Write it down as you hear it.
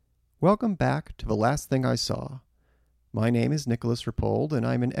Welcome back to The Last Thing I Saw. My name is Nicolas Rapold, and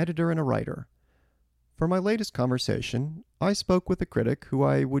I'm an editor and a writer. For my latest conversation, I spoke with a critic who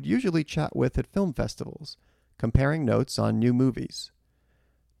I would usually chat with at film festivals, comparing notes on new movies.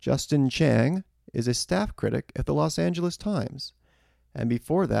 Justin Chang is a staff critic at the Los Angeles Times, and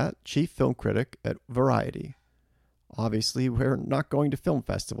before that, chief film critic at Variety. Obviously, we're not going to film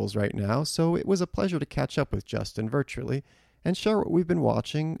festivals right now, so it was a pleasure to catch up with Justin virtually and share what we've been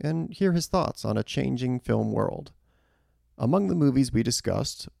watching and hear his thoughts on a changing film world. Among the movies we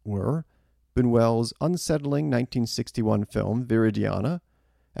discussed were Buñuel's unsettling 1961 film Viridiana,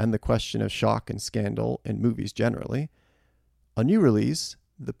 and the question of shock and scandal in movies generally, a new release,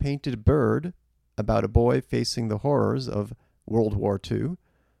 The Painted Bird, about a boy facing the horrors of World War II,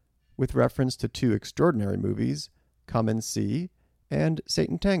 with reference to two extraordinary movies, Come and See and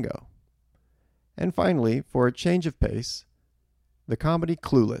Satantango. And finally, for a change of pace, the comedy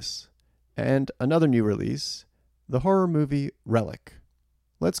Clueless, and another new release, the horror movie Relic.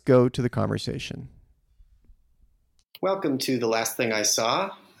 Let's go to the conversation. Welcome to The Last Thing I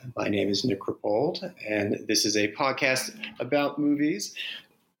Saw. My name is Nick Rapold, and this is a podcast about movies,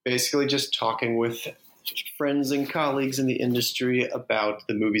 basically just talking with friends and colleagues in the industry about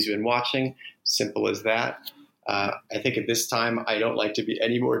the movies we've been watching. Simple as that. I think at this time, I don't like to be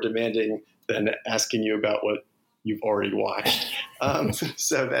any more demanding than asking you about what you've already watched.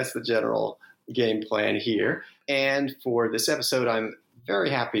 So that's the general game plan here. And for this episode, I'm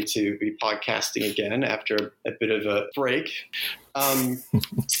very happy to be podcasting again after a bit of a break.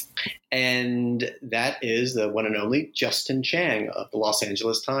 And that is the one and only Justin Chang of the Los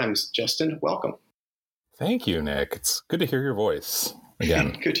Angeles Times. Justin, welcome. Thank you, Nick. It's good to hear your voice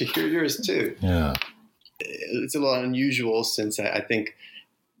again. Good to hear yours, too. Yeah. It's a little unusual since I think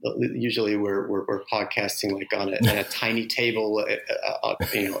usually we're podcasting like on a tiny table,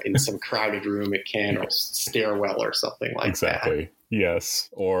 in some crowded room at Cannes or stairwell or something like exactly. that. Yes,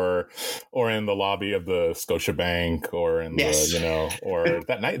 or in the lobby of the Scotiabank, or in the or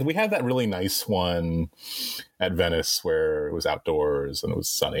that night we had that really nice one at Venice where it was outdoors and it was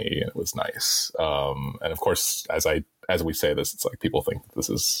sunny and it was nice. And of course, as we say this, it's like people think that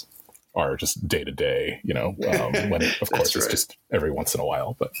this are just day to day, when of course it's just every once in a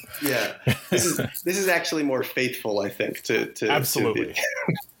while. But yeah, this is actually more faithful, I think, to absolutely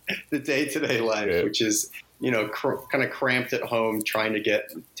to the day to day life, which is kind of cramped at home, trying to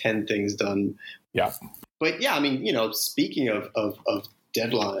get 10 things done. Yeah, but yeah, I mean, speaking of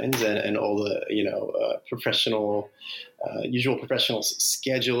deadlines and all the usual professional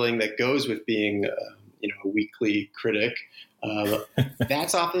scheduling that goes with being a weekly critic.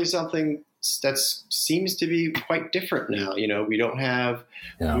 That's often something that seems to be quite different now. We don't have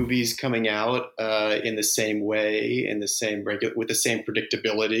movies coming out in the same way, with the same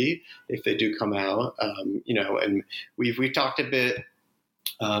predictability if they do come out. And we've talked a bit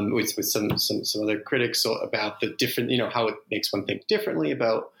with some other critics about the different, how it makes one think differently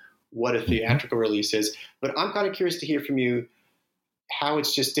about what a theatrical release is. But I'm kind of curious to hear from you how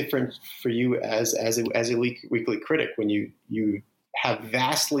it's just different for you as a weekly critic when you have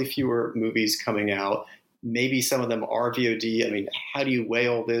vastly fewer movies coming out. Maybe some of them are VOD. I mean, how do you weigh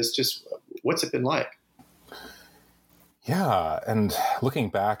all this? Just what's it been like? Yeah, and looking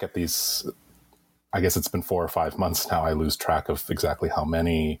back at these, I guess it's been 4 or 5 months now. I lose track of exactly how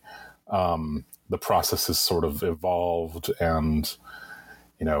many. The process has sort of evolved, and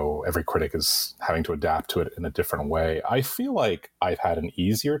every critic is having to adapt to it in a different way. I feel like I've had an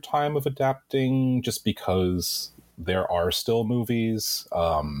easier time of adapting just because there are still movies.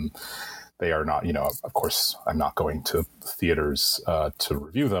 They are not, of course, I'm not going to theaters to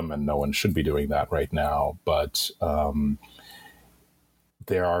review them, and no one should be doing that right now. But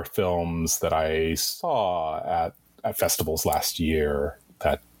there are films that I saw at festivals last year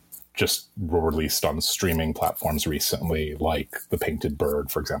that just were released on streaming platforms recently, like The Painted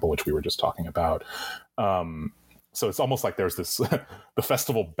Bird, for example, which we were just talking about. So it's almost like there's this the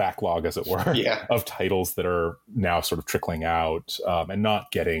festival backlog, as it were, of titles that are now sort of trickling out and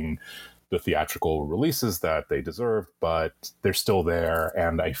not getting the theatrical releases that they deserve, but they're still there.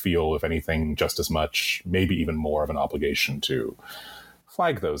 And I feel, if anything, just as much, maybe even more of an obligation to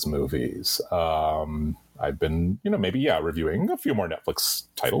flag those movies. I've been, reviewing a few more Netflix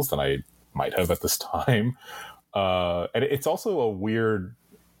titles than I might have at this time. And it's also a weird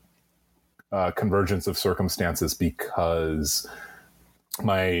convergence of circumstances because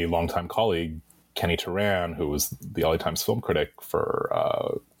my longtime colleague, Kenny Tarran, who was the LA Times film critic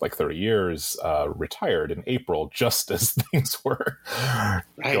for 30 years, retired in April just as things were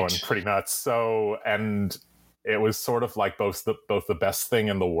going pretty nuts. So, and it was sort of like both the best thing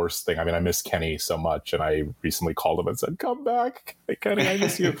and the worst thing. I mean, I miss Kenny so much, and I recently called him and said, "Come back, Kenny, I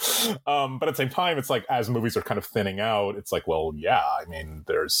miss you." But at the same time, it's like as movies are kind of thinning out, it's like, well, yeah, I mean,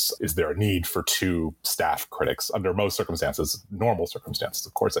 is there a need for 2 staff critics under most circumstances, normal circumstances?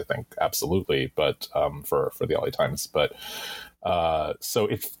 Of course, I think absolutely, but for the LA Times, but so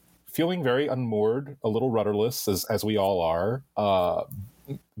it's feeling very unmoored, a little rudderless, as we all are.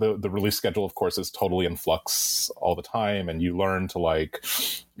 The release schedule, of course, is totally in flux all the time, and you learn to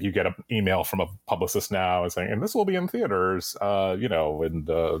you get an email from a publicist now and saying, and this will be in theaters, in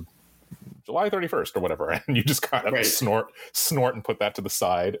July 31st or whatever, and you just kind of snort and put that to the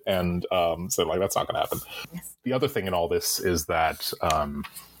side, and so that's not going to happen. Yes. The other thing in all this is that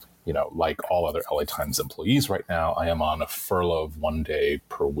like all other LA Times employees right now, I am on a furlough of 1 day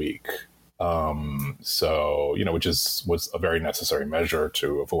per week. So, which was a very necessary measure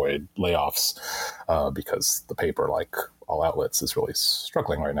to avoid layoffs, because the paper, like all outlets, is really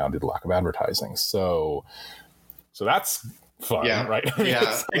struggling right now due to lack of advertising. So that's fun, right? I mean,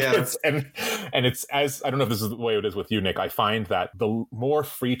 it's as, I don't know if this is the way it is with you, Nick. I find that the more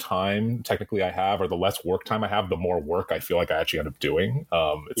free time technically I have, or the less work time I have, the more work I feel like I actually end up doing.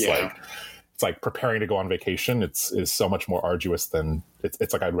 It's like preparing to go on vacation. Is so much more arduous than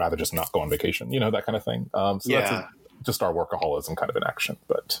it's like I'd rather just not go on vacation, that kind of thing. That's just our workaholism kind of in action.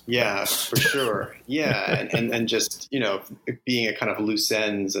 But for sure. And just being a kind of loose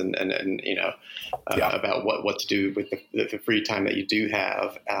ends and about what to do with the free time that you do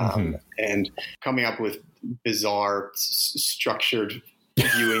have, and coming up with bizarre structured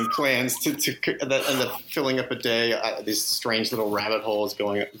viewing plans to end up filling up a day. These strange little rabbit holes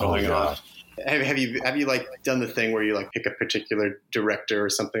going on. Have you done the thing where you pick a particular director or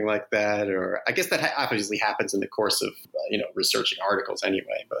something like that? Or I guess that obviously happens in the course of researching articles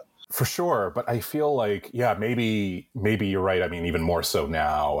anyway. But for sure, but I feel like maybe you're right. I mean, even more so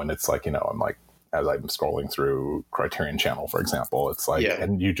now, and it's like I'm like, as I'm scrolling through Criterion Channel, for example, it's like,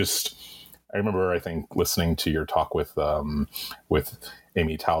 and you just. I remember, I think, listening to your talk with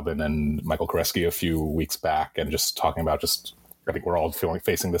Amy Taubin and Michael Koreski a few weeks back, and just talking about I think we're all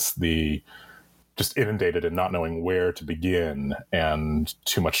facing just inundated and not knowing where to begin, and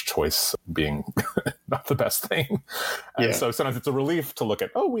too much choice being not the best thing. And so sometimes it's a relief to look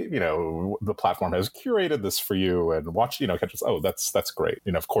at, the platform has curated this for you, and watch, catch us. Oh, that's great.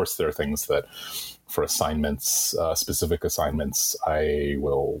 Of course, there are things that for assignments, specific assignments, I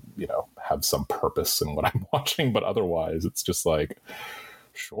will, have some purpose in what I'm watching, but otherwise it's just like,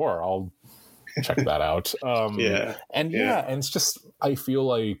 sure, I'll check that out. And it's just, I feel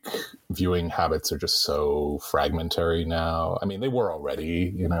like viewing habits are just so fragmentary now. I mean, they were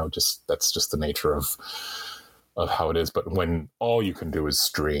already, that's just the nature of how it is. But when all you can do is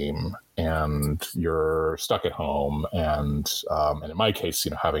stream and you're stuck at home, and in my case,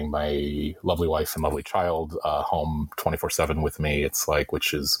 having my lovely wife and lovely child home 24/7 with me, it's like,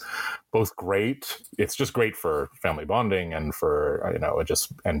 which is both great. It's just great for family bonding and for,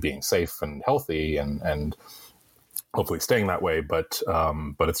 and being safe and healthy and hopefully staying that way. But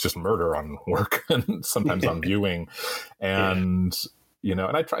it's just murder on work and sometimes on viewing. And,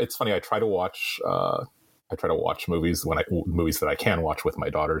 and it's funny, I try to watch movies movies that I can watch with my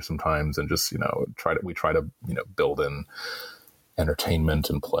daughter sometimes, and just, we try to build in entertainment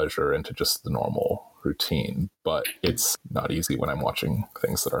and pleasure into just the normal routine. But it's not easy when I'm watching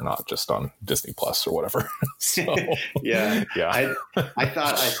things that are not just on Disney Plus or whatever. So, I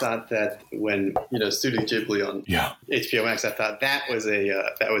thought that when Studio Ghibli on HBO Max, I thought that was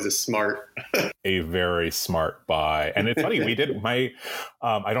a smart, a very smart buy. And it's funny, we did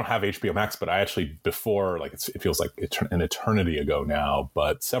I don't have HBO Max, but I actually before, it feels like an eternity ago now,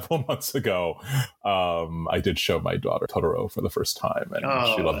 but several months ago, I did show my daughter Totoro for the first time, and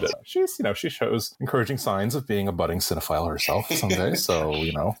she loved it. She's she shows encouraging signs of being a budding cinephile herself someday. So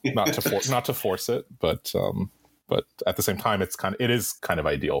not to force it, but at the same time, it is kind of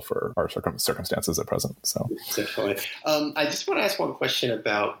ideal for our circumstances at present. So definitely. I just want to ask one question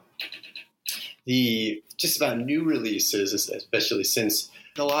about about new releases, especially since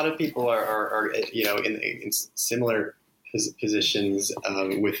a lot of people are in similar positions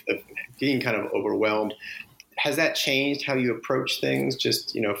with being kind of overwhelmed. Has that changed how you approach things,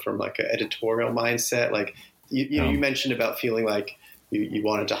 just, from like an editorial mindset? Like you mentioned about feeling like you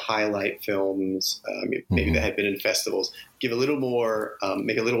wanted to highlight films, maybe that had been in festivals, give a little more,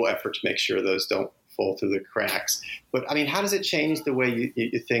 make a little effort to make sure those don't fall through the cracks. But I mean, how does it change the way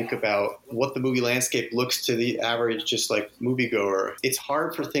you think about what the movie landscape looks to the average, just like moviegoer? It's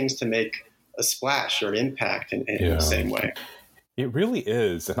hard for things to make a splash or an impact in the same way. It really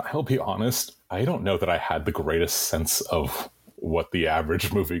is. And I'll be honest, I don't know that I had the greatest sense of what the average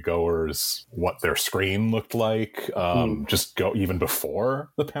moviegoers, what their screen looked like, just go even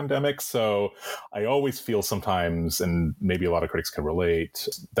before the pandemic. So I always feel sometimes, and maybe a lot of critics can relate,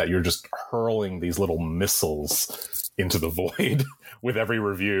 that you're just hurling these little missiles into the void with every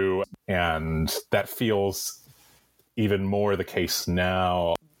review. And that feels even more the case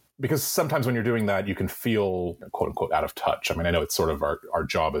now. Because sometimes when you're doing that, you can feel, quote unquote, out of touch. I mean, I know it's sort of our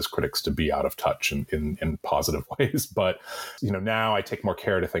job as critics to be out of touch in positive ways. But, now I take more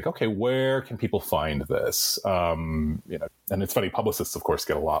care to think, okay, where can people find this? And it's funny, publicists, of course,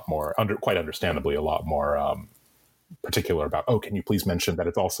 get a lot more, quite understandably, a lot more particular about, can you please mention that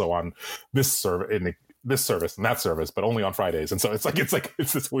it's also on this service and that service, but only on Fridays. And so it's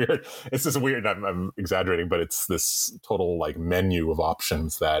this weird, I'm exaggerating, but it's this total like menu of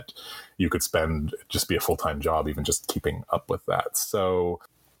options that you could just be a full-time job, even just keeping up with that. So,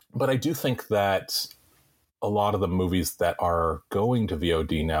 but I do think that a lot of the movies that are going to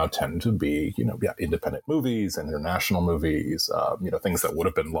VOD now tend to be, independent movies and international movies, things that would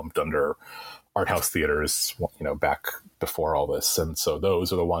have been lumped under art house theaters, back before all this. And so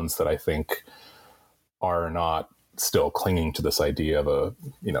those are the ones that I think are not still clinging to this idea of a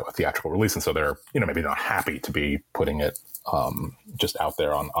theatrical release. And so they're, maybe not happy to be putting it just out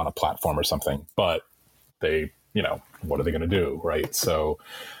there on a platform or something, but they, what are they going to do? Right. So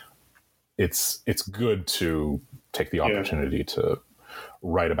it's good to take the opportunity to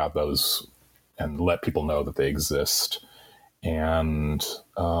write about those and let people know that they exist. And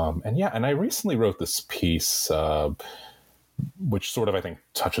I recently wrote this piece, which sort of, I think,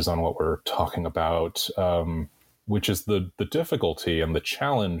 touches on what we're talking about, which is the difficulty and the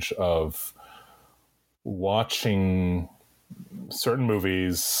challenge of watching certain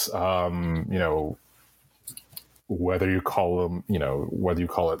movies, whether you call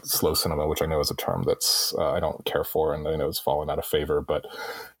it slow cinema, which I know is a term that's I don't care for and I know has fallen out of favor, but,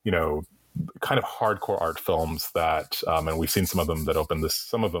 kind of hardcore art films that, and we've seen some of them opened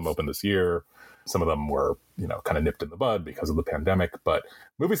this year. Some of them were, kind of nipped in the bud because of the pandemic, but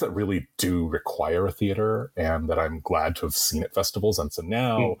movies that really do require a theater and that I'm glad to have seen at festivals. And so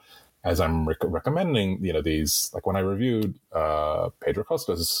now, as I'm recommending, these, like when I reviewed Pedro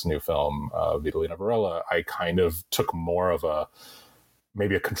Costa's new film, Viridiana, I kind of took more of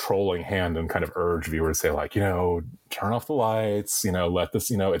maybe a controlling hand and kind of urge viewers to say, like, turn off the lights, let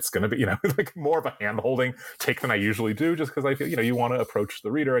this, it's going to be, like more of a hand-holding take than I usually do, just because I feel, you want to approach the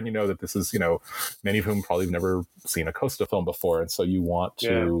reader and that this is, many of whom probably have never seen a Costa film before. And so you want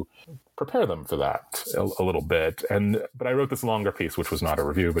to prepare them for that a little bit. But I wrote this longer piece, which was not a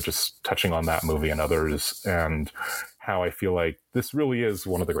review, but just touching on that movie and others and how I feel like this really is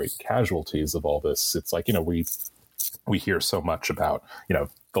one of the great casualties of all this. It's like, we hear so much about,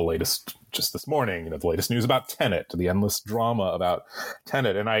 the latest, just this morning, the latest news about Tenet, the endless drama about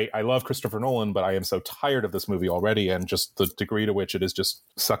Tenet. And I love Christopher Nolan, but I am so tired of this movie already and just the degree to which it is just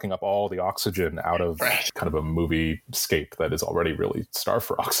sucking up all the oxygen out of kind of a movie scape that is already really starved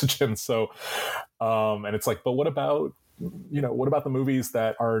for oxygen. So, and it's like, but what about the movies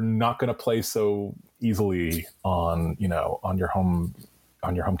that are not going to play so easily on your home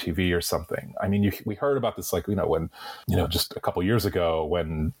TV or something? I mean, we heard about this, like, when, just a couple years ago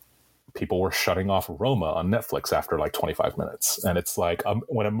when people were shutting off Roma on Netflix after like 25 minutes. And it's like,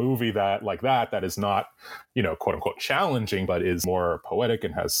 when a movie that is not, quote unquote challenging, but is more poetic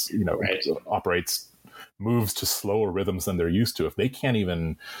and has, moves to slower rhythms than they're used to. If they can't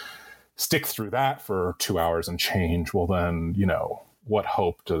even stick through that for 2 hours and change, well then, what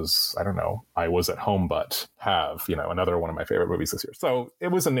hope does, I don't know, I Was at Home But have, another one of my favorite movies this year. So it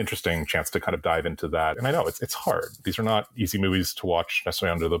was an interesting chance to kind of dive into that. And I know it's hard. These are not easy movies to watch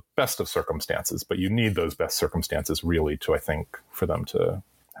necessarily under the best of circumstances, but you need those best circumstances really to, I think, for them to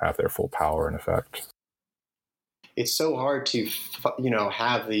have their full power and effect. It's so hard to,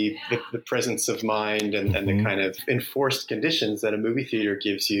 have the presence of mind and the kind of enforced conditions that a movie theater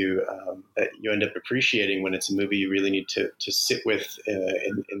gives you, that you end up appreciating when it's a movie you really need to sit with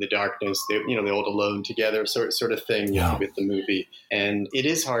in the darkness, the old Alone Together sort of thing with the movie. And it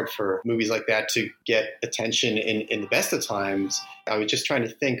is hard for movies like that to get attention in the best of times. I was just trying to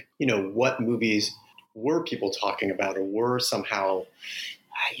think, what movies were people talking about or were somehow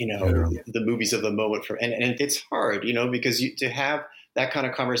the movies of the moment and it's hard, because to have that kind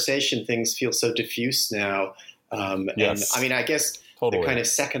of conversation, things feel so diffuse now. Yes. And I mean, I guess the kind of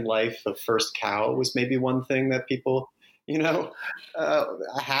second life of First Cow was maybe one thing that people,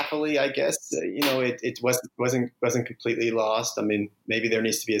 happily, I guess, it wasn't completely lost. I mean, maybe there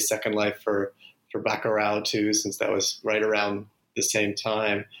needs to be a second life for Bacurau too, since that was right around the same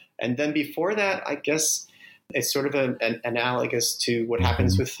time. And then before that, I guess it's sort of an analogous to what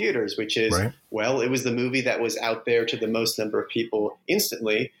happens with theaters, which is, well, it was the movie that was out there to the most number of people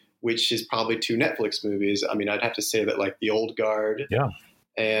instantly, which is probably 2 Netflix movies. I mean, I'd have to say that like The Old Guard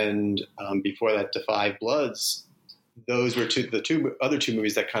and before that, Da 5 Bloods, those were the other two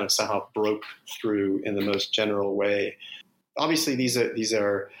movies that kind of somehow broke through in the most general way. Obviously, these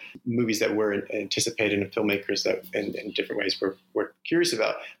are movies that were anticipated and filmmakers that in different ways were curious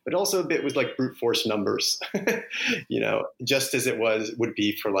about, but also a bit with like brute force numbers, just as it would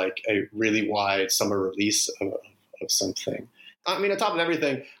be for like a really wide summer release of something. I mean, on top of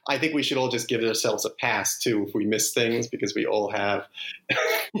everything, I think we should all just give ourselves a pass too if we miss things, because we all have,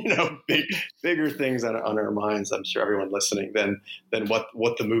 bigger things on our minds. I'm sure everyone listening than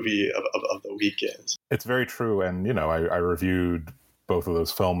what the movie of the week is. It's very true, and I reviewed both of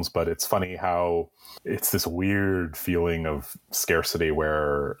those films, but it's funny how it's this weird feeling of scarcity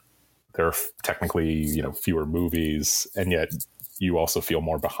where there are technically fewer movies, and yet you also feel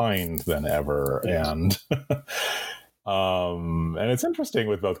more behind than ever, and. And it's interesting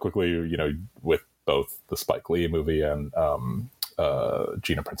with both with both the Spike Lee movie and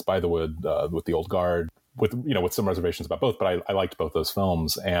Gina Prince Bythewood with The Old Guard, with some reservations about both, but I liked both those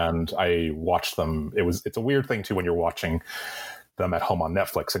films and I watched them. It's a weird thing too when you're watching them at home on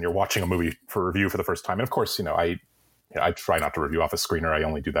Netflix and you're watching a movie for review for the first time. And of course, I try not to review off a screener. I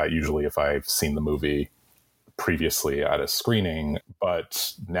only do that usually if I've seen the movie previously at a screening,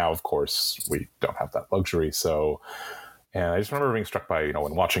 but now of course we don't have that luxury. And I just remember being struck by,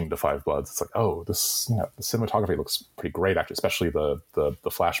 when watching Da 5 Bloods, it's like, oh, this, the cinematography looks pretty great, actually, especially the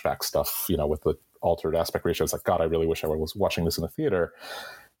flashback stuff, with the altered aspect ratio. It's like, God, I really wish I was watching this in a theater.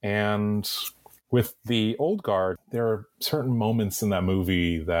 And with The Old Guard, there are certain moments in that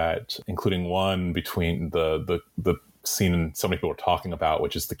movie that, including one between the scene so many people are talking about,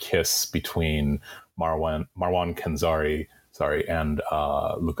 which is the kiss between Marwan Kenzari, and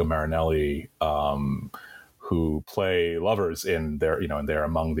Luca Marinelli, who play lovers and they're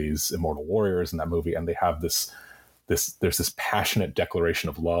among these immortal warriors in that movie, and they have there's this passionate declaration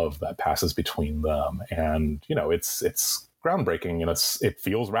of love that passes between them, and it's groundbreaking, and it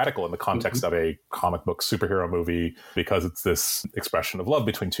feels radical in the context of a comic book superhero movie, because it's this expression of love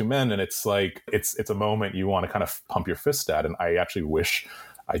between two men, and it's like it's a moment you want to kind of pump your fist at, and I actually wish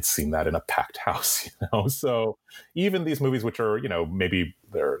I'd seen that in a packed house, So even these movies, which are, maybe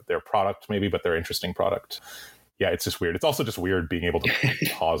they're product, but they're interesting product. Yeah, it's just weird. It's also just weird being able to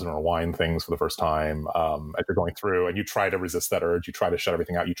pause and rewind things for the first time as you're going through, and you try to resist that urge. You try to shut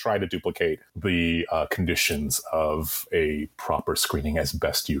everything out. You try to duplicate the conditions of a proper screening as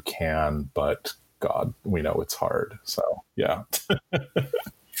best you can. But God, we know it's hard. So yeah.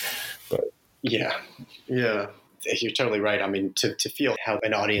 But yeah. You're totally right. I mean, to feel how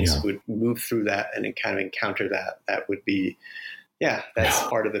an audience would move through that and kind of encounter that would be, that's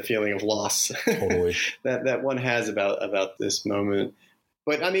part of the feeling of loss totally. that one has about this moment.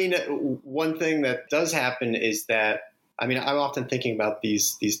 But I mean, one thing that does happen is that, I mean, I'm often thinking about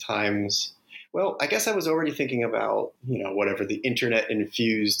these times. Well, I guess I was already thinking about, whatever the internet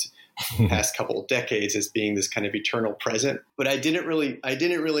infused past couple of decades as being this kind of eternal present, but I didn't really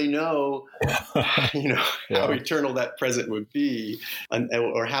know, how eternal that present would be,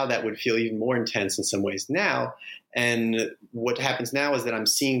 or how that would feel even more intense in some ways now. And what happens now is that I'm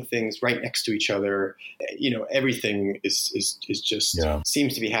seeing things right next to each other. Everything is just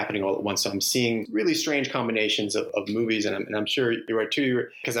seems to be happening all at once. So I'm seeing really strange combinations of movies, and I'm sure you are too,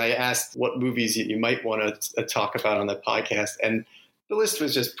 because I asked what movies you might want to talk about on the podcast, and the list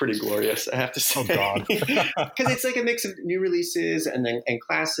was just pretty glorious, I have to say. Oh, God. Because it's like a mix of new releases and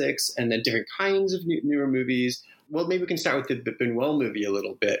classics, and then different kinds of newer movies. Well, maybe we can start with the Buñuel movie a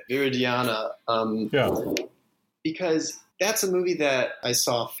little bit, Viridiana. Because that's a movie that I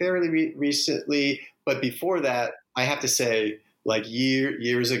saw fairly recently. But before that, I have to say, like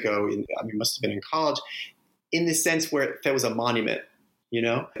years ago, must have been in college, in the sense where it was a monument.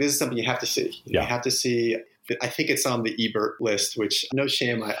 This is something you have to see. You have to see. I think it's on the Ebert list, which, no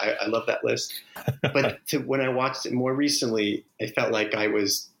shame, I love that list. But when I watched it more recently, I felt like I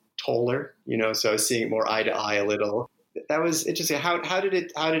was taller, so I was seeing it more eye to eye a little. That was interesting. How did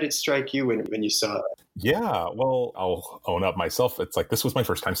it strike you when you saw it? Yeah, well, I'll own up myself. It's like, this was my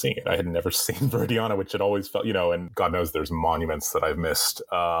first time seeing it. I had never seen Viridiana, which had always felt, and God knows there's monuments that I've missed.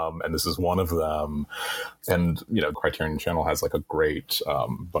 And this is one of them. And, Criterion Channel has like a great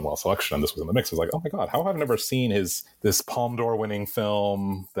Buñuel selection, and this was in the mix. I was like, oh my God, how have I never seen this Palme d'Or winning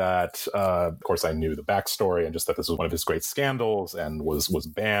film that, of course, I knew the backstory and just that this was one of his great scandals and was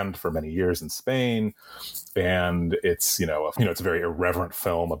banned for many years in Spain. And it's, it's a very irreverent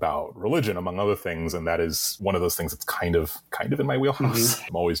film about religion, among other things. And that is one of those things that's kind of in my wheelhouse. Mm-hmm.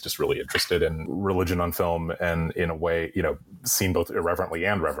 I'm always just really interested in religion on film, and in a way, seen both irreverently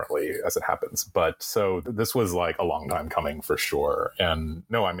and reverently as it happens. But so this was like a long time coming for sure. And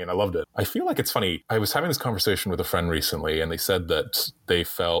no, I mean, I loved it. I feel like it's funny. I was having this conversation with a friend recently, and they said that they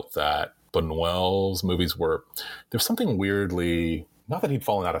felt that Buñuel's movies there's something weirdly, not that he'd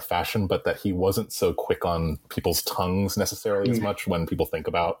fallen out of fashion, but that he wasn't so quick on people's tongues necessarily as much when people think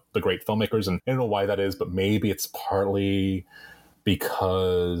about the great filmmakers. And I don't know why that is, but maybe it's partly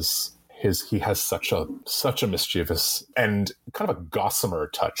because he has such a mischievous and kind of a gossamer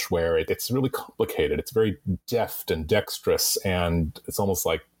touch where it's really complicated. It's very deft and dexterous, and it's almost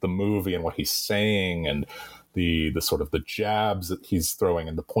like the movie and what he's saying and the sort of the jabs that he's throwing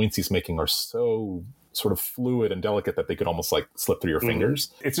and the points he's making are so sort of fluid and delicate that they could almost like slip through your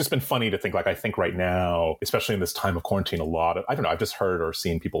fingers. It's just been funny to think, like, I think right now, especially in this time of quarantine, I've just heard or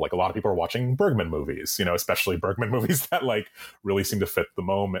seen people, like a lot of people are watching Bergman movies, especially Bergman movies that like really seem to fit the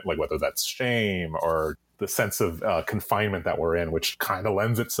moment, like whether that's shame or the sense of confinement that we're in, which kind of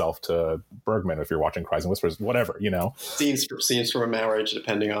lends itself to Bergman if you're watching Cries and Whispers, whatever, Scenes from a Marriage,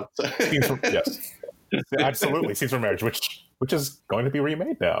 depending on... yes. Absolutely. Scenes from Marriage, which is going to be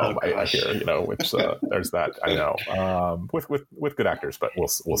remade now, I hear, which there's that, I know, with good actors, but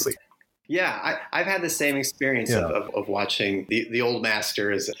we'll see. Yeah, I've had the same experience of watching the old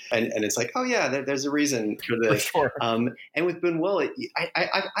masters, and it's like, oh yeah, there's a reason for this. For sure. And with Buñuel,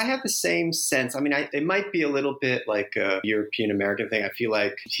 I have the same sense. I mean, it might be a little bit like a European American thing. I feel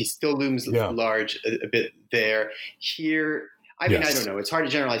like he still looms large a bit there. Here, I mean, I don't know. It's hard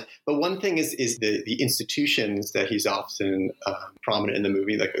to generalize. But one thing is the institutions that he's often prominent in the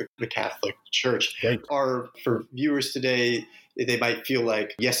movie, like the Catholic Church, are, for viewers today, they might feel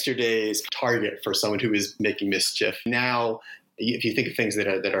like yesterday's target for someone who is making mischief. Now, if you think of things that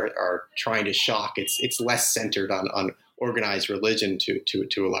are trying to shock, it's less centered on organized religion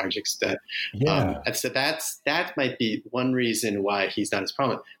to a large extent. Yeah. And so that might be one reason why he's not as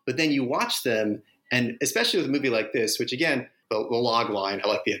prominent. But then you watch them, and especially with a movie like this, which again, the log line, I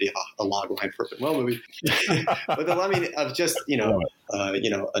like the idea of a log line for a Buñuel movie. But the line of just,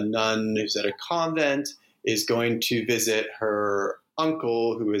 a nun who's at a convent is going to visit her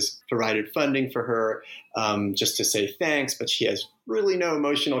uncle who has provided funding for her, just to say thanks, but she has really no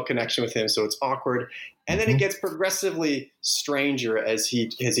emotional connection with him, so it's awkward. And then it gets progressively stranger as he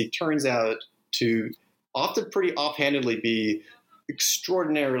turns out to often pretty offhandedly be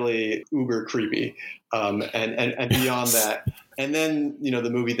extraordinarily uber creepy, and beyond that. And then, the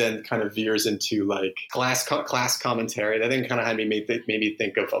movie then kind of veers into like class commentary. That then kind of made me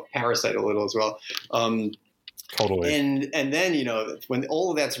think of Parasite a little as well. Totally. And then, when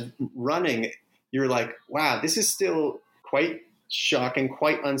all of that's running, you're like, wow, this is still quite shocking,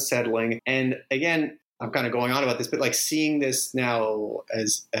 quite unsettling. And again, I'm kind of going on about this, but like seeing this now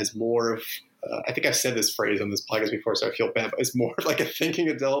as more of, I think I've said this phrase on this podcast before, so I feel bad, but it's more like a thinking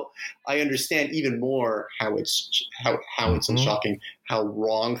adult. I understand even more how it's shocking, how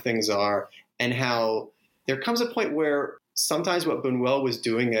wrong things are, and how there comes a point where sometimes what Buñuel was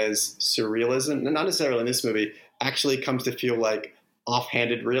doing as surrealism, and not necessarily in this movie, actually comes to feel like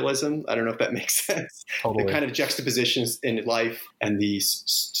offhanded realism. I don't know if that makes sense. Totally. The kind of juxtapositions in life and the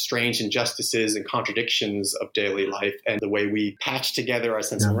strange injustices and contradictions of daily life and the way we patch together our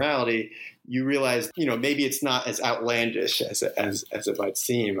sense of morality, you realize, maybe it's not as outlandish as it might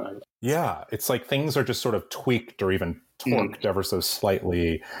seem. Yeah, it's like things are just sort of tweaked or even torqued ever so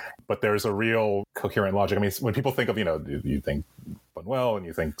slightly, but there's a real coherent logic. I mean, when people think of, you think Buñuel and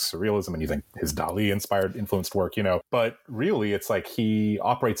you think surrealism and you think his Dali-inspired, influenced work, but really it's like he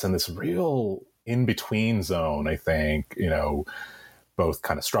operates in this real in-between zone, I think, both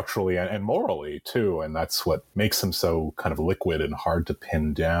kind of structurally and morally too. And that's what makes him so kind of liquid and hard to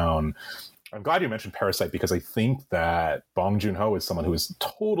pin down. I'm glad you mentioned Parasite because I think that Bong Joon-ho is someone who is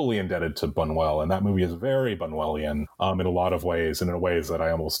totally indebted to Buñuel, and that movie is very Buñuelian in a lot of ways, and in ways that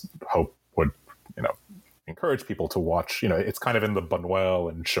I almost hope would, encourage people to watch. It's kind of in the Buñuel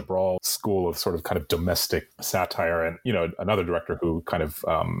and Chabrol school of sort of kind of domestic satire, and another director who kind of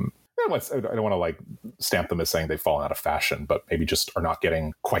I don't want to like stamp them as saying they've fallen out of fashion, but maybe just are not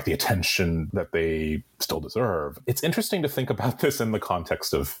getting quite the attention that they still deserve. It's interesting to think about this in the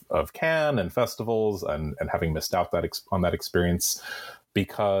context of Cannes and festivals and having missed out on that experience,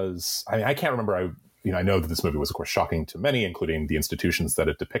 because I can't remember. I know that this movie was, of course, shocking to many, including the institutions that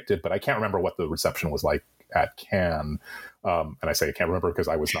it depicted, but I can't remember what the reception was like at Cannes. And I say I can't remember because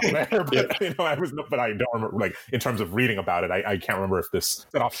I was not there, but but I don't remember, like, in terms of reading about it, I can't remember if this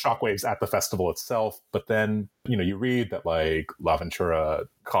set off shockwaves at the festival itself. But then, you read that like La Ventura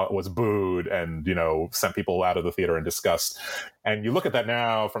was booed and, sent people out of the theater in disgust. And you look at that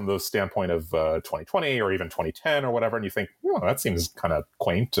now from the standpoint of 2020 or even 2010 or whatever, and you think, that seems kind of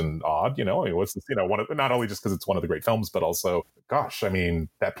quaint and odd. What's this, not only just because it's one of the great films, but also, gosh,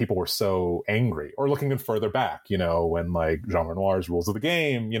 that people were so angry. Or looking even further back, when like Jean Renoir's Rules of the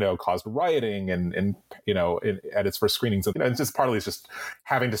Game, caused rioting and at its first screenings. And it's just partly just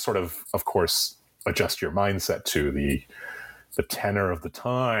having to sort of course, adjust your mindset to the tenor of the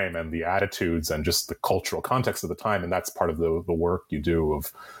time and the attitudes and just the cultural context of the time. And that's part of the work you do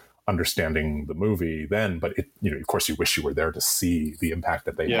of understanding the movie then. But of course you wish you were there to see the impact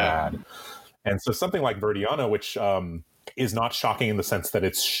that they had. And so something like Viridiana, which is not shocking in the sense that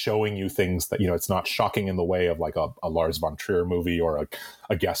it's showing you things that, it's not shocking in the way of like a Lars von Trier movie or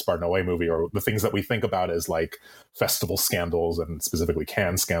a Gaspar Noé movie, or the things that we think about as like festival scandals and specifically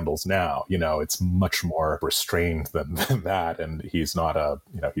Cannes scandals now. It's much more restrained than that. And he's not a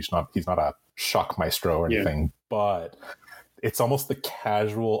shock maestro or anything, but it's almost the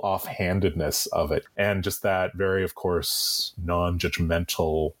casual offhandedness of it. And just that very, of course,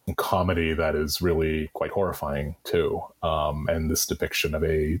 non-judgmental comedy that is really quite horrifying too. And this depiction of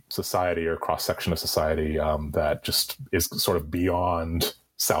a society or cross-section of society that just is sort of beyond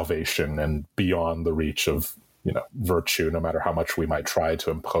salvation and beyond the reach of, virtue, no matter how much we might try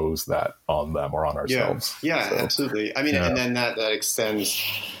to impose that on them or on ourselves. Yeah, so, absolutely. And then that extends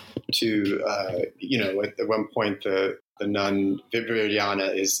to, at one point, the nun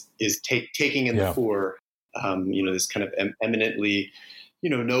Viridiana is taking in the fore, this kind of eminently,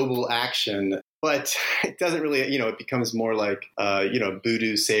 noble action, but it doesn't really, it becomes more like,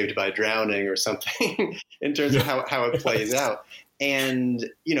 Voodoo Saved by Drowning or something in terms of how it plays out. And,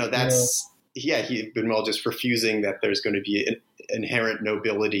 that's, Buñuel just refusing that there's going to be an inherent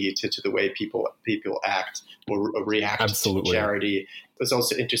nobility to the way people act or react to charity. It was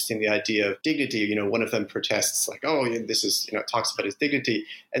also interesting, the idea of dignity. One of them protests like, this is, it talks about his dignity.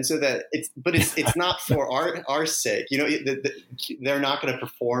 And so that it's not for our sake, they're not going to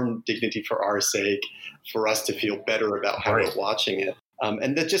perform dignity for our sake, for us to feel better about how we're watching it.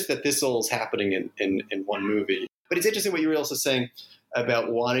 And that this all is happening in one movie. But it's interesting what you were also saying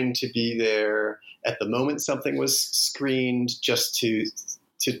about wanting to be there at the moment something was screened, just to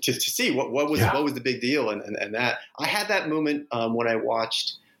see what was the big deal, and that I had that moment when I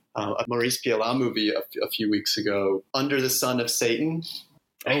watched a Maurice Pialat movie a few weeks ago, Under the Son of Satan.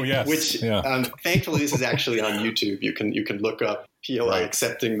 Oh yes, which thankfully this is actually on YouTube. You can look up Pialat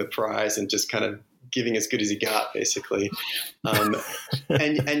accepting the prize and just kind of giving as good as he got, basically. And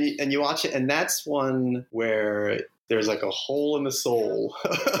you watch it, and that's one where there's like a hole in the soul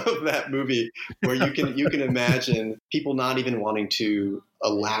of that movie where you can imagine people not even wanting to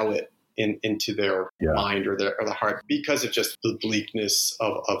allow it into their mind or their heart because of just the bleakness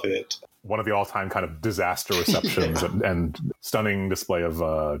of it. One of the all-time kind of disaster receptions and stunning display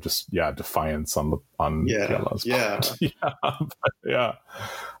of defiance on Pialat's part.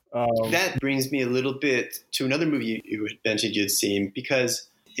 That brings me a little bit to another movie you had mentioned you'd seen, because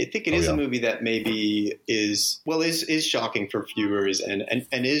I think it is a movie that maybe is shocking for viewers and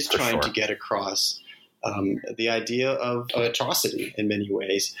is trying to get across the idea of atrocity in many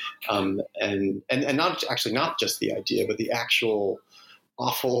ways, and not just the idea, but the actual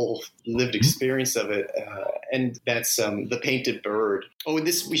awful lived experience of it, and that's The Painted Bird. Oh, and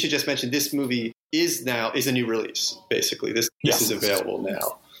we should just mention, this movie is a new release. Basically, this is available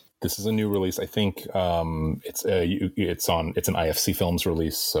now. This is a new release. I think it's an IFC Films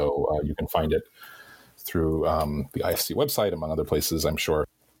release, so you can find it through the IFC website, among other places, I'm sure.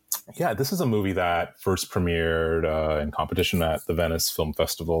 Yeah, this is a movie that first premiered in competition at the Venice Film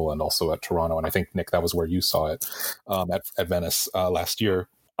Festival and also at Toronto. And I think, Nick, that was where you saw it at Venice last year.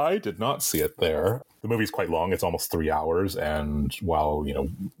 I did not see it there. The movie's quite long. It's almost 3 hours. And while,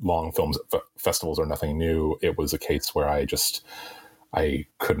 long films at festivals are nothing new, it was a case where I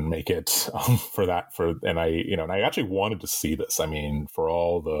couldn't make it and I actually wanted to see this. I mean, for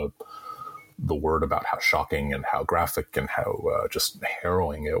all the the word about how shocking and how graphic and how just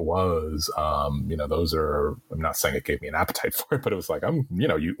harrowing it was. Those are, I'm not saying it gave me an appetite for it, but it was like,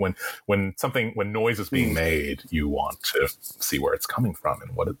 when noise is being made, you want to see where it's coming from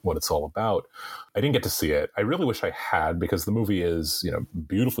and what it's all about. I didn't get to see it. I really wish I had, because the movie is,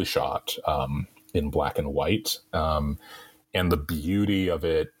 beautifully shot in black and white. And the beauty of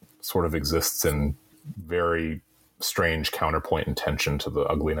it sort of exists in very strange counterpoint and tension to the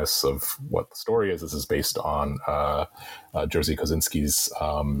ugliness of what the story is. This is based on Jerzy Kosinski's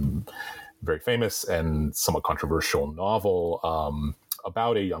very famous and somewhat controversial novel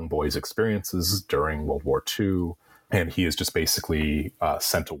about a young boy's experiences during World War II. And he is just basically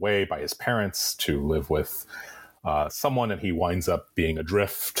sent away by his parents to live with someone, and he winds up being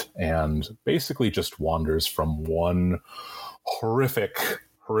adrift and basically just wanders from one horrific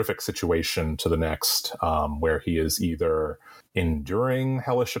situation to the next, where he is either enduring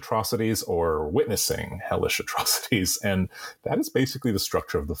hellish atrocities or witnessing hellish atrocities. And that is basically the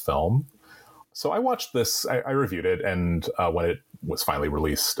structure of the film. So I watched this, I reviewed it, and when it was finally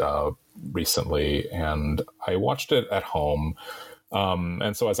released recently, and I watched it at home.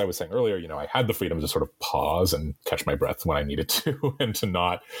 And so, as I was saying earlier, I had the freedom to sort of pause and catch my breath when I needed to, and to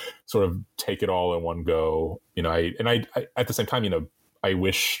not sort of take it all in one go. I at the same time, I do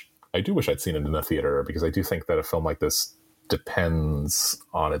wish I'd seen it in a theater, because I do think that a film like this depends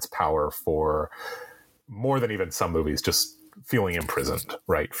on its power for more than even some movies, just feeling imprisoned,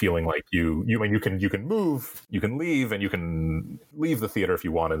 right? Feeling like you can move, you can leave, and you can leave the theater if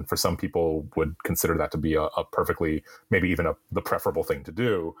you want. And for some people would consider that to be a perfectly, maybe even the preferable thing to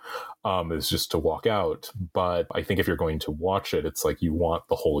do, is just to walk out. But I think if you're going to watch it, it's like you want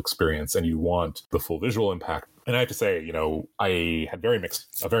the whole experience and you want the full visual impact. And I have to say, I had a very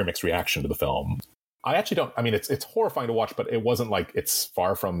mixed reaction to the film. I actually don't, it's horrifying to watch, but it wasn't like, it's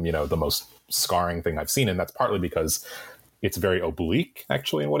far from, the most scarring thing I've seen. And that's partly because it's very oblique,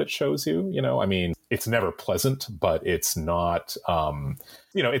 actually, in what it shows you. It's never pleasant, but it's not,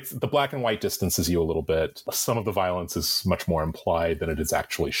 it's the black and white distances you a little bit. Some of the violence is much more implied than it is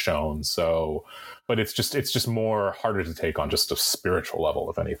actually shown. So, but it's just more harder to take on just a spiritual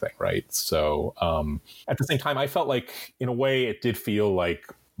level, if anything, right? So at the same time, I felt like, in a way, it did feel like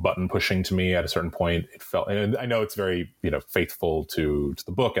button pushing to me at a certain point. It felt, and I know it's very, faithful to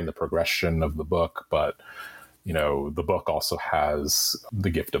the book and the progression of the book, but the book also has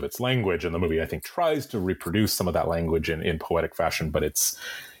the gift of its language, and the movie, I think, tries to reproduce some of that language in poetic fashion, but it's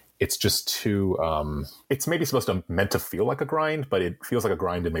just too, it's maybe meant to feel like a grind, but it feels like a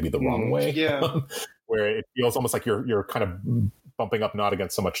grind in maybe the wrong way. Yeah. Where it feels almost like you're kind of bumping up not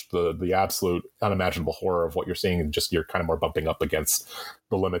against so much the absolute unimaginable horror of what you're seeing, and just you're kind of more bumping up against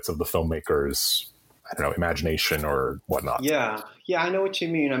the limits of the filmmaker's, I don't know, imagination or whatnot. Yeah, I know what you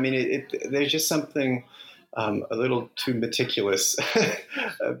mean. There's just something a little too meticulous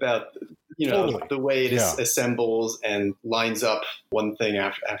about Totally. the way it assembles and lines up one thing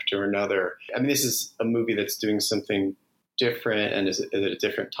after another. This is a movie that's doing something different and is at a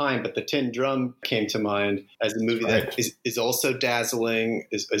different time, but The Tin Drum came to mind as a movie that is also dazzling,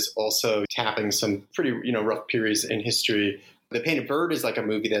 is also tapping some pretty rough periods in history. The Painted Bird is like a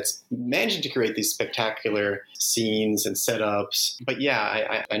movie that's managing to create these spectacular scenes and setups. But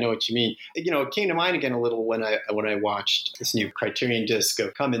yeah, I know what you mean. It came to mind again a little when I watched this new Criterion disc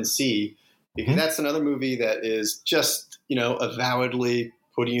of Come and See, because that's another movie that is just, avowedly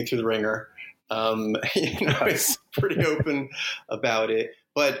putting you through the ringer. It's pretty open about it,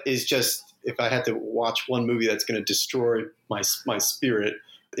 but is just, if I had to watch one movie that's going to destroy my spirit,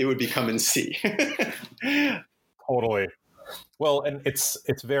 it would be Come and See. Totally. Well, and it's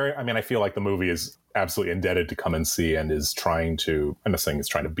very, I feel like the movie is absolutely indebted to Come and See, and is trying to, I'm not saying it's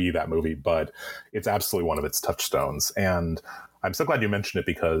trying to be that movie, but it's absolutely one of its touchstones. And I'm so glad you mentioned it,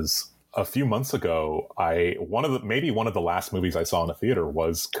 because a few months ago, one of the last movies I saw in a theater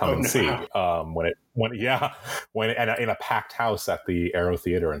was Come and See. When in a packed house at the Aero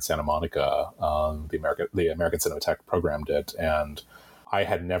Theater in Santa Monica, the American Cinematheque program did, and I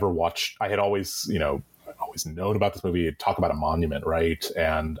had never watched. I had always known about this movie. Talk about a monument, right?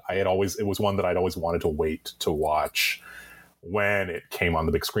 And it was one that I'd always wanted to wait to watch when it came on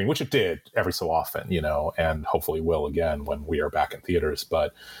the big screen, which it did every so often, and hopefully will again when we are back in theaters.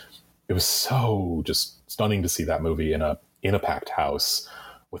 But it was so just stunning to see that movie in a packed house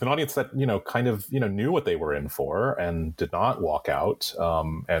with an audience that, kind of, knew what they were in for and did not walk out,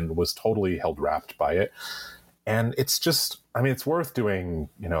 and was totally held wrapped by it. And it's just, it's worth doing,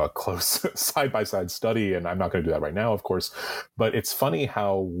 a close side-by-side study, and I'm not going to do that right now, of course, but it's funny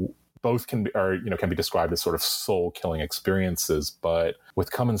how both can be described as sort of soul-killing experiences. But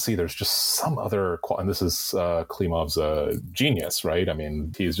with Come and See, there's just some other, and this is Klimov's genius, right? I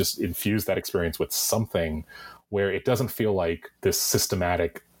mean, he's just infused that experience with something where it doesn't feel like this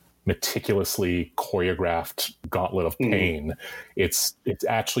systematic, meticulously choreographed gauntlet of pain. It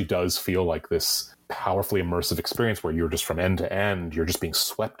actually does feel like this powerfully immersive experience where you're just from end to end, you're just being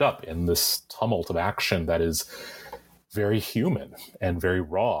swept up in this tumult of action that is very human and very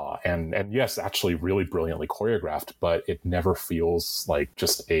raw, and yes, actually really brilliantly choreographed, but it never feels like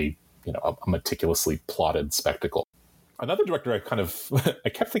just a meticulously plotted spectacle. Another director I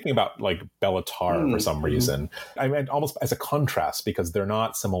kept thinking about, like Bela Tarr for some reason. I mean, almost as a contrast, because they're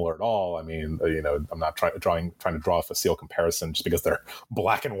not similar at all. I mean, I'm not trying to draw a facile comparison just because they're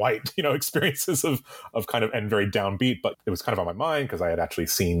black and white, experiences of kind of, and very downbeat. But it was kind of on my mind because I had actually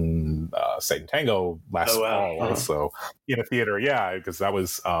seen Satantango last fall also in a theater. Yeah, because that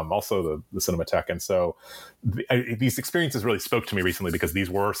was also the Cinematheque. And so these experiences really spoke to me recently because these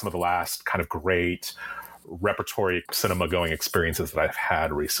were some of the last kind of great repertory cinema going experiences that I've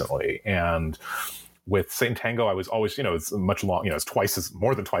had recently. And with Satantango, I was always, it's much long, it's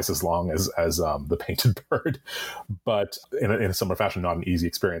more than twice as long as The Painted Bird, but in a similar fashion, not an easy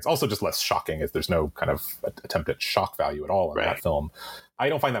experience. Also just less shocking, as there's no kind of attempt at shock value at all in that film. I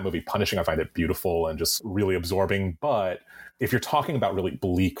don't find that movie punishing. I find it beautiful and just really absorbing. But if you're talking about really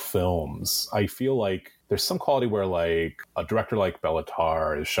bleak films, I feel like there's some quality where, like, a director like Bela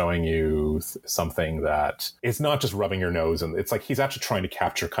Tarr is showing you something that is not just rubbing your nose, and it's like he's actually trying to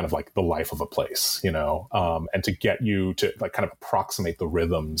capture kind of like the life of a place, and to get you to like kind of approximate the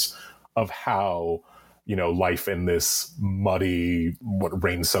rhythms of how life in this muddy,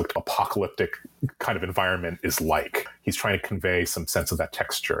 rain-soaked, apocalyptic kind of environment is like. He's trying to convey some sense of that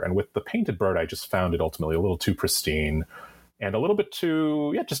texture. And with The Painted Bird, I just found it ultimately a little too pristine and a little bit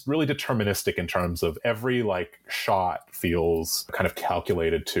too, just really deterministic in terms of every like shot feels kind of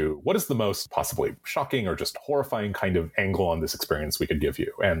calculated to what is the most possibly shocking or just horrifying kind of angle on this experience we could give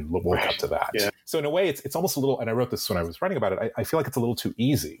you. And we'll cut to that. Yeah. So in a way, it's almost a little, and I wrote this when I was writing about it, I feel like it's a little too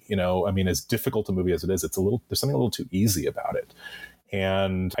easy. I mean, as difficult a movie as it is, there's something a little too easy about it.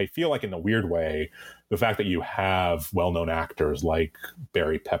 And I feel like in a weird way, the fact that you have well-known actors like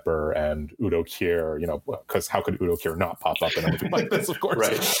Barry Pepper and Udo Kier, because how could Udo Kier not pop up in a movie like this, of course?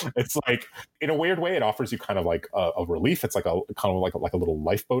 Right. It's like, in a weird way, it offers you kind of like a relief. It's like a kind of like a little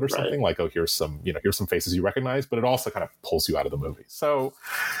lifeboat or something. Like, oh, here's some faces you recognize, but it also kind of pulls you out of the movie. So,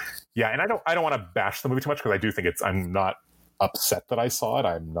 yeah, and I don't want to bash the movie too much because I do think I'm not upset that I saw it.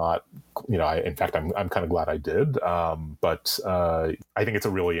 I'm not, in fact, I'm kind of glad I did. But I think it's a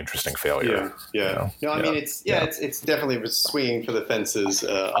really interesting failure. Yeah. No, I mean, it's definitely swinging for the fences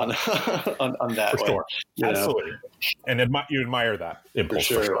on that for one. Sure. Absolutely. And you admire that impulse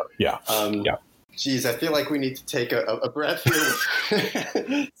for sure. Yeah. Geez, I feel like we need to take a breath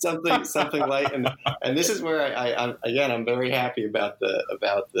here. something light, and this is where I'm very happy about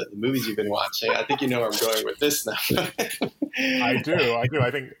the movies you've been watching. I think where I'm going with this now. I do.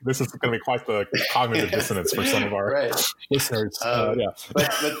 I think this is going to be quite the cognitive dissonance for some of our listeners.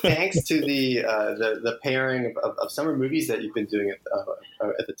 But thanks to the pairing of summer movies that you've been doing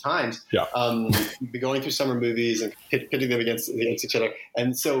at the Times, you've been going through summer movies and pitting them against each other,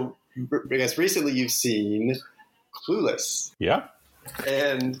 and so. I guess recently you've seen Clueless. Yeah.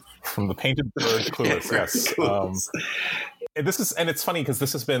 And from The Painted Bird, Clueless, yes. Clueless. And it's funny because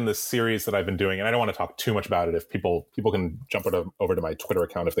this has been the series that I've been doing, and I don't want to talk too much about it. If people can jump over to my Twitter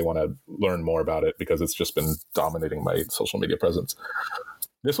account if they want to learn more about it, because it's just been dominating my social media presence.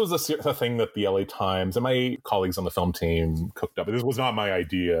 This was a thing that the LA Times and my colleagues on the film team cooked up. This was not my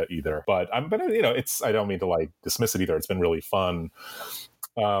idea either, but I don't mean to like dismiss it either. It's been really fun.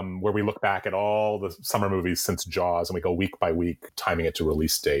 Where we look back at all the summer movies since Jaws and we go week by week, timing it to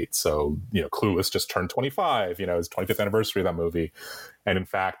release date. So, Clueless just turned 25, it's 25th anniversary of that movie. And in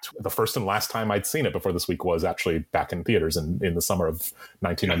fact, the first and last time I'd seen it before this week was actually back in theaters in the summer of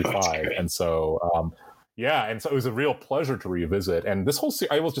 1995. And so, and so it was a real pleasure to revisit. And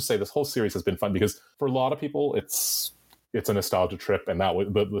I will just say this whole series has been fun because for a lot of people, it's a nostalgia trip, and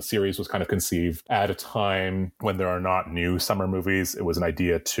the series was kind of conceived at a time when there are not new summer movies. It was an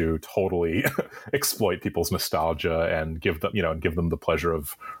idea to totally exploit people's nostalgia and give them the pleasure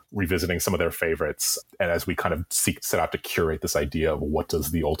of revisiting some of their favorites. And as we kind of set out to curate this idea of what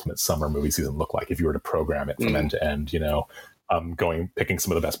does the ultimate summer movie season look like if you were to program it from end to end, picking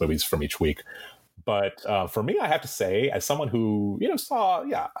some of the best movies from each week. But for me, I have to say, as someone who,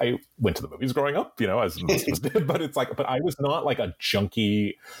 I went to the movies growing up, as most of us did, but I was not like a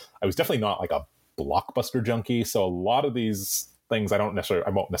junkie. I was definitely not like a blockbuster junkie. So a lot of these things. I won't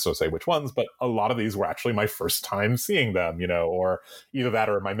necessarily say which ones, but a lot of these were actually my first time seeing them, or either that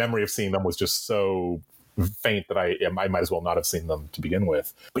or my memory of seeing them was just so faint that I might as well not have seen them to begin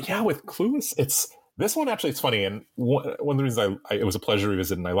with. But yeah, with Clueless, this one actually, it's funny. And one of the reasons it was a pleasure to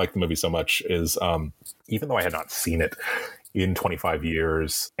revisit and I like the movie so much is even though I had not seen it in 25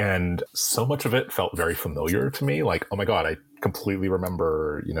 years, and so much of it felt very familiar to me. Like, oh my God, I completely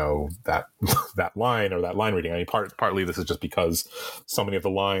remember, that that line or that line reading. I mean, partly this is just because so many of the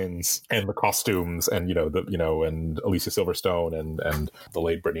lines and the costumes and, and Alicia Silverstone and the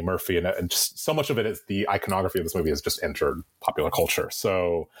late Brittany Murphy and just so much of it is the iconography of this movie has just entered popular culture.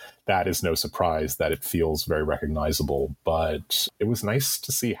 So that is no surprise that it feels very recognizable, but it was nice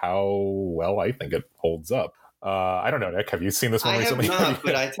to see how well I think it holds up. I don't know, Nick. Have you seen this one recently? I have not,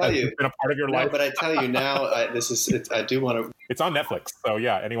 but I tell you, it's been a part of your life. But I tell you now, I do want to. It's on Netflix, so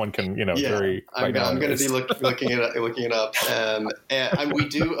yeah, anyone can. I'm going to be looking it up, and we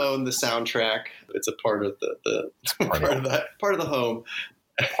do own the soundtrack. It's a part of the part of the home.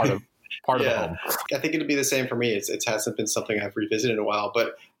 Part of the home. I think it'd be the same for me. It hasn't been something I've revisited in a while,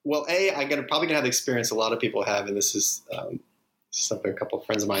 but I'm probably gonna have the experience a lot of people have, and this is. Something a couple of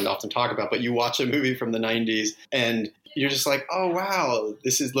friends of mine often talk about, but you watch a movie from the 90s and you're just like, oh wow,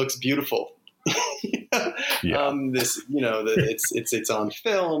 looks beautiful. It's on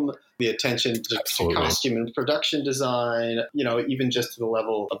film, the attention to costume and production design, even just to the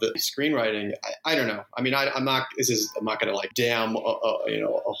level of the screenwriting. I don't know. I mean, I'm not going to like damn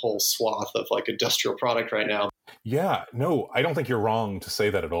a whole swath of like industrial product right now. Yeah, no, I don't think you're wrong to say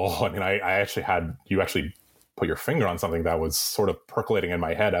that at all. I mean, I actually had you actually put your finger on something that was sort of percolating in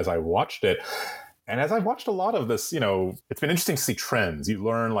my head as I watched it. And as I watched a lot of this, it's been interesting to see trends. You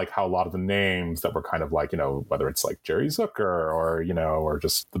learn like how a lot of the names that were kind of like, whether it's like Jerry Zucker or, or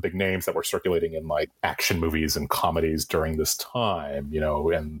just the big names that were circulating in like action movies and comedies during this time,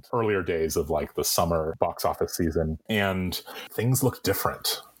 and earlier days of like the summer box office season, and things look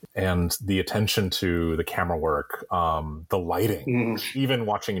different. And the attention to the camera work, the lighting, even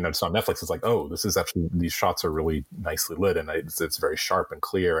watching, it's on Netflix, it's like, oh, this is actually, these shots are really nicely lit and it's very sharp and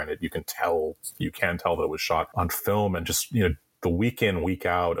clear. And you can tell that it was shot on film, and just, the week in, week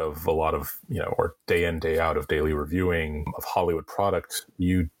out of a lot of, or day in, day out of daily reviewing of Hollywood product,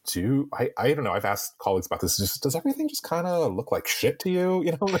 I don't know. I've asked colleagues about this. Does everything just kind of look like shit to you?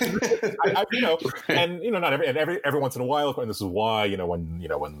 Not every once in a while, and this is why,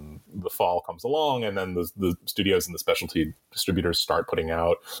 when the fall comes along and then the studios and the specialty distributors start putting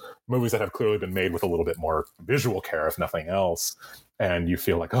out movies that have clearly been made with a little bit more visual care, if nothing else. And you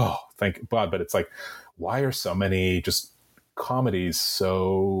feel like, oh, thank God. But it's like, why are so many just comedies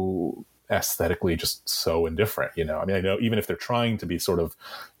so aesthetically just so indifferent? I mean, I know even if they're trying to be sort of,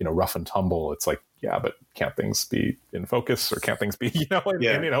 rough and tumble, it's like, yeah, but can't things be in focus, or can't things be,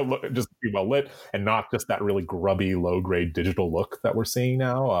 just be well lit, and not just that really grubby, low grade digital look that we're seeing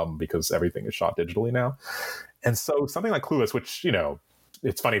now, because everything is shot digitally now. And so something like Clueless, which,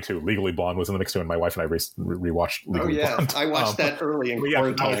 it's funny too, Legally Blonde was in the mix too, and my wife and I rewatched Legally Blonde. I watched that early in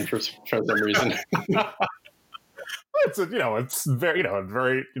quarantine for some reason. It's very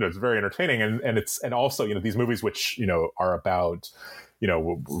entertaining, and also these movies which are about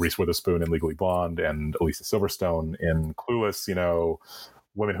Reese Witherspoon in Legally Blonde and Alicia Silverstone in Clueless,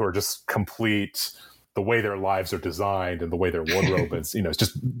 women who are just complete, the way their lives are designed and the way their wardrobe is, it's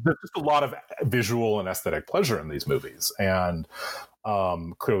just there's just a lot of visual and aesthetic pleasure in these movies, and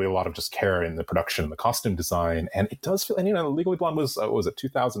clearly a lot of just care in the production and the costume design. And it does feel, and Legally Blonde was it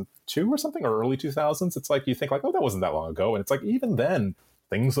 2002 or something, or early 2000s? It's like, you think like, oh, that wasn't that long ago. And it's like, even then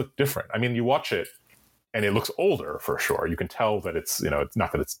things look different. I mean, you watch it and it looks older for sure. You can tell that it's, it's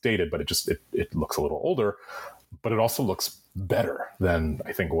not that it's dated, but it looks a little older, but it also looks better than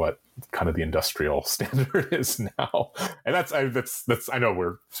I think what kind of the industrial standard is now. And that's I know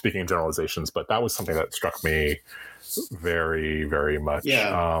we're speaking in generalizations, but that was something that struck me very, very much.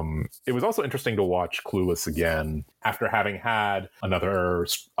 Yeah. It was also interesting to watch Clueless again after having had another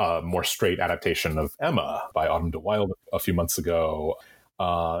more straight adaptation of Emma by Autumn de Wilde a few months ago.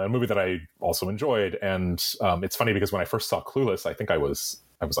 A movie that I also enjoyed. And it's funny because when I first saw Clueless, I think I was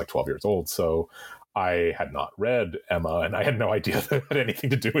like 12 years old. So I had not read Emma, and I had no idea that it had anything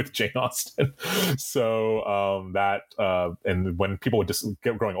to do with Jane Austen. So and when people would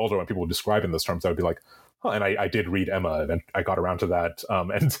get growing older, when people would describe in those terms, I would be like, oh, and I did read Emma, and I got around to that.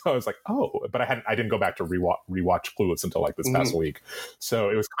 And so I was like, oh, but I didn't go back to rewatch Clueless until like this past week. So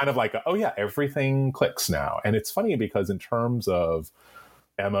it was kind of like, oh yeah, everything clicks now. And it's funny because in terms of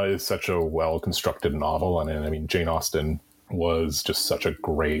Emma is such a well-constructed novel, and I mean, Jane Austen was just such a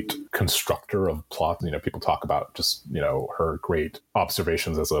great constructor of plot. You know, people talk about just, you know, her great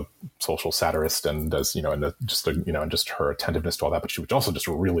observations as a social satirist and as, you know, and just her attentiveness to all that. But she was also just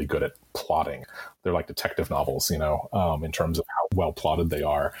really good at plotting. They're like detective novels, you know, in terms of how well plotted they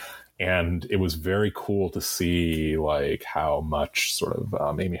are. And it was very cool to see like how much sort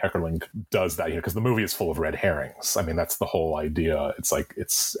of Amy Heckerling does that, you know, because the movie is full of red herrings. I mean, that's the whole idea. It's like,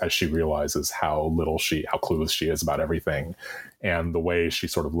 it's as she realizes how clueless she is about everything, and the way she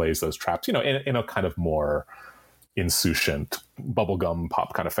sort of lays those traps, you know, in a kind of more insouciant bubblegum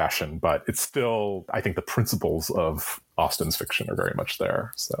pop kind of fashion. But it's still, I think the principles of Austen's fiction are very much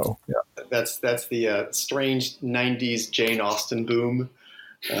there. So yeah, that's the strange 90s Jane Austen boom.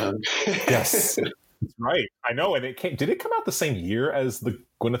 Yes, that's right. I know, and did it come out the same year as the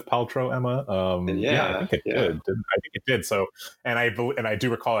Gwyneth Paltrow Emma? I think it did. I think it did. So, and I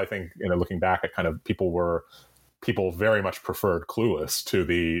do recall, I think, you know, looking back at kind of people very much preferred Clueless to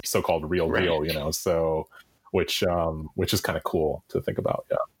the so-called real deal, you know. So, which is kind of cool to think about.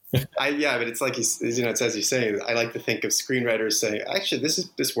 Yeah. But it's like it's as you say. I like to think of screenwriters saying, "Actually,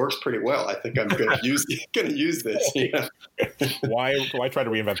 this works pretty well. I think I'm going to use this." You know? Why try to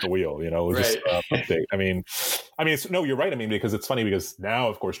reinvent the wheel? You know, right. Just update. I mean, no, you're right. I mean, because it's funny because now,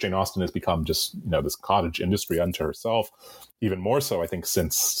 of course, Jane Austen has become just, you know, this cottage industry unto herself. Even more so, I think,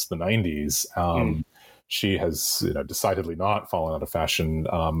 since the 90s. She has, you know, decidedly not fallen out of fashion.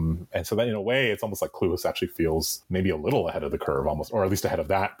 And so that in a way, it's almost like Clueless actually feels maybe a little ahead of the curve almost, or at least ahead of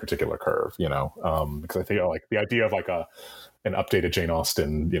that particular curve, you know, because I think like the idea of like an updated Jane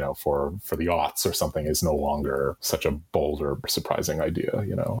Austen, you know, for the aughts or something is no longer such a bold or surprising idea,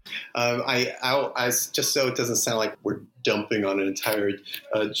 you know. I just so it doesn't sound like we're dumping on an entire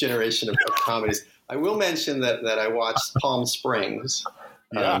generation of comedies. I will mention that I watched Palm Springs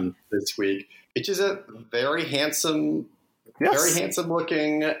this week, which is a very handsome, very handsome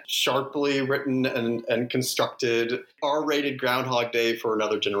looking, sharply written and constructed R-rated Groundhog Day for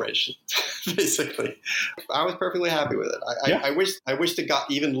another generation. Basically, I was perfectly happy with it. I wished it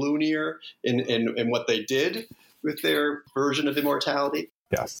got even loonier in what they did with their version of immortality.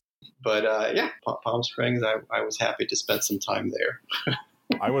 Yes, but Palm Springs, I was happy to spend some time there.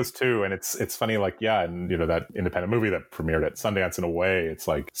 I was too, and it's funny, like, yeah, and you know, that independent movie that premiered at Sundance, in a way, it's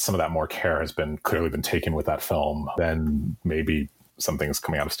like some of that more care has clearly been taken with that film than maybe some things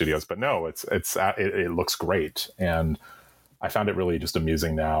coming out of studios. But no, it looks great, and I found it really just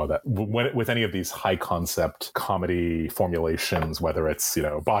amusing now that with any of these high concept comedy formulations, whether it's, you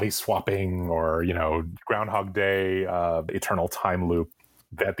know, body swapping or, you know, Groundhog Day, eternal time loop,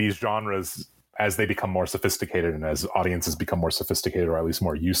 that these genres, as they become more sophisticated and as audiences become more sophisticated, or at least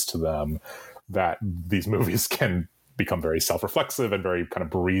more used to them, that these movies can become very self-reflexive and very kind of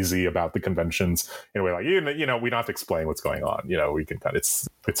breezy about the conventions in a way, like, you know, we don't have to explain what's going on. You know, we can kind of,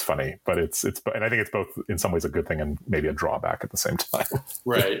 it's funny, but it's, and I think it's both in some ways a good thing and maybe a drawback at the same time.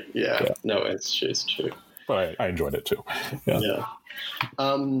 Right. Yeah. No, it's true. But I enjoyed it too. Yeah.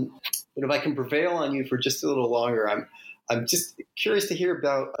 But if I can prevail on you for just a little longer, I'm just curious to hear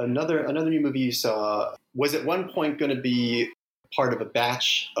about another new movie you saw. Was at one point going to be part of a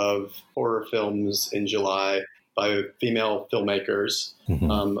batch of horror films in July by female filmmakers,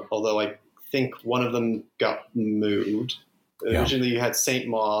 although I think one of them got moved. Originally, you had Saint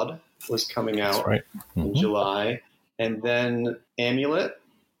Maud was coming out in July, and then Amulet.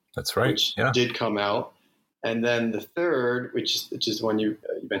 That's right. Which did come out, and then the third, which is the one you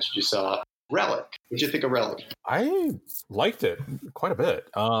mentioned you saw, Relic. What did you think of Relic? I liked it quite a bit,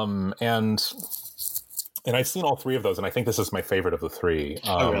 and I've seen all three of those, and I think this is my favorite of the three.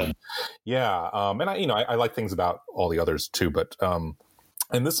 Really? Yeah, and I like things about all the others too, but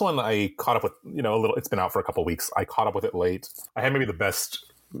and this one I caught up with, you know, a little. It's been out for a couple of weeks. I caught up with it late. I had maybe the best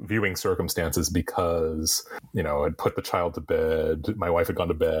viewing circumstances because, you know, I'd put the child to bed, my wife had gone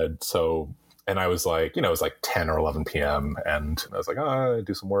to bed, so, and I was like, you know, it was like 10 or 11 p.m. and I was like, I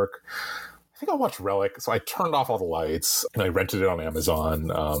do some work. I think I'll watch Relic. So I turned off all the lights and I rented it on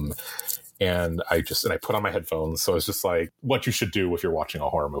Amazon. And I put on my headphones. So it's just like what you should do if you're watching a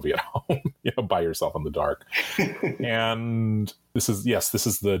horror movie at home, you know, by yourself in the dark. And this is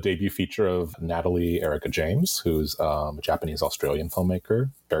the debut feature of Natalie Erica James, who's a Japanese-Australian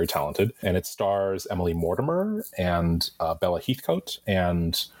filmmaker, very talented. And it stars Emily Mortimer and Bella Heathcote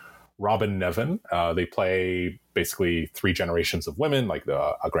and Robin Nevin. They play basically three generations of women, like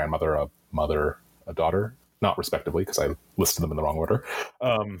a grandmother, a mother, a daughter. Not respectively, because I listed them in the wrong order.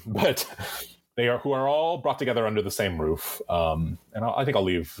 But who are all brought together under the same roof. And I think I'll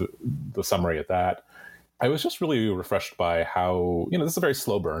leave the summary at that. I was just really refreshed by how, this is a very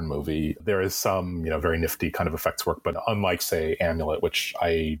slow burn movie. There is some, very nifty kind of effects work, but unlike, say, Amulet, which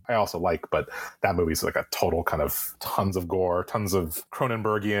I also like, but that movie's like a total kind of tons of gore, tons of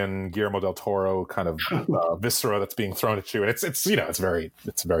Cronenbergian, Guillermo del Toro kind of viscera that's being thrown at you. And it's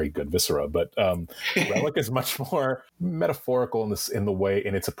very good viscera, but Relic is much more metaphorical in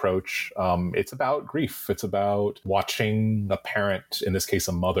its approach. It's about grief. It's about watching a parent, in this case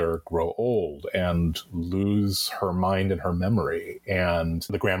a mother, grow old and lose her mind and her memory. And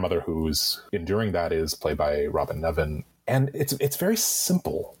the grandmother who's enduring that is played by Robin Nevin. And it's very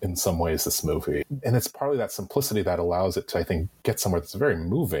simple in some ways, this movie. And it's partly that simplicity that allows it to, I think, get somewhere that's very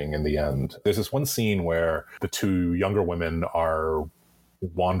moving in the end. There's this one scene where the two younger women are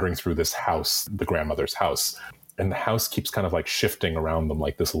wandering through this house, the grandmother's house. And the house keeps kind of like shifting around them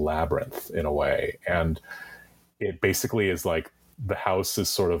like this labyrinth in a way. And it basically is like the house is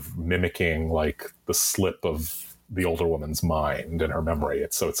sort of mimicking like the slip of the older woman's mind and her memory.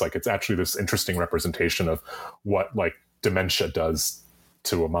 It's actually this interesting representation of what like dementia does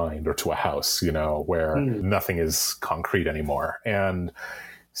to a mind or to a house, where nothing is concrete anymore. And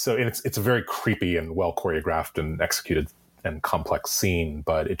so it's a very creepy and well choreographed and executed and complex scene,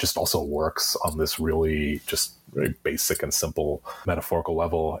 but it just also works on this really just very basic and simple metaphorical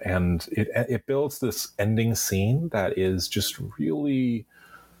level. And it builds this ending scene that is just really,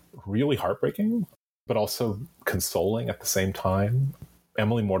 really heartbreaking, but also consoling at the same time.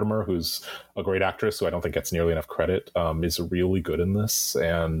 Emily Mortimer, who's a great actress who I don't think gets nearly enough credit, is really good in this.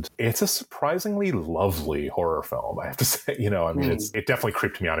 And it's a surprisingly lovely horror film, I have to say. It definitely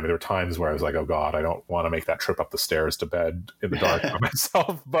creeped me out. There were times where I was like, oh God, I don't want to make that trip up the stairs to bed in the dark by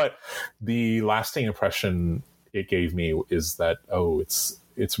myself. But the lasting impression it gave me is that,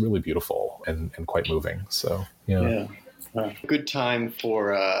 it's really beautiful and quite moving. So, yeah. Good time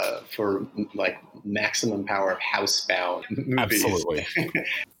for like maximum power of housebound movies. Absolutely.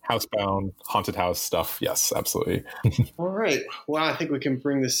 Housebound, haunted house stuff. Yes, absolutely. All right. Well, I think we can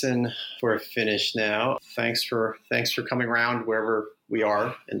bring this in for a finish now. Thanks for coming around wherever we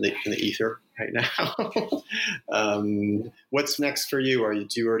are in the ether right now. What's next for you?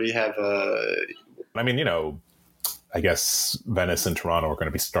 Do you already have I guess Venice and Toronto are going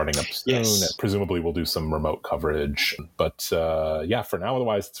to be starting up soon. Yes. And presumably we'll do some remote coverage. But for now,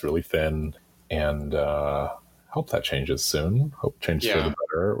 otherwise it's really thin. And hope that changes soon. Hope it changes for the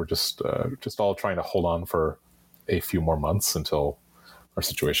better. We're just all trying to hold on for a few more months until our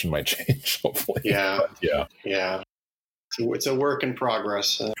situation might change, hopefully. Yeah. But, yeah. So it's a work in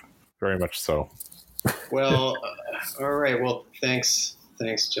progress. Very much so. Well, all right. Well, thanks,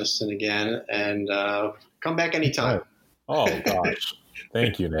 Justin, again. And come back anytime. Oh, gosh.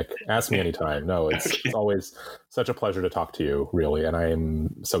 Thank you, Nick. Ask me anytime. No, it's always such a pleasure to talk to you, really. And I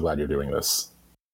am so glad you're doing this.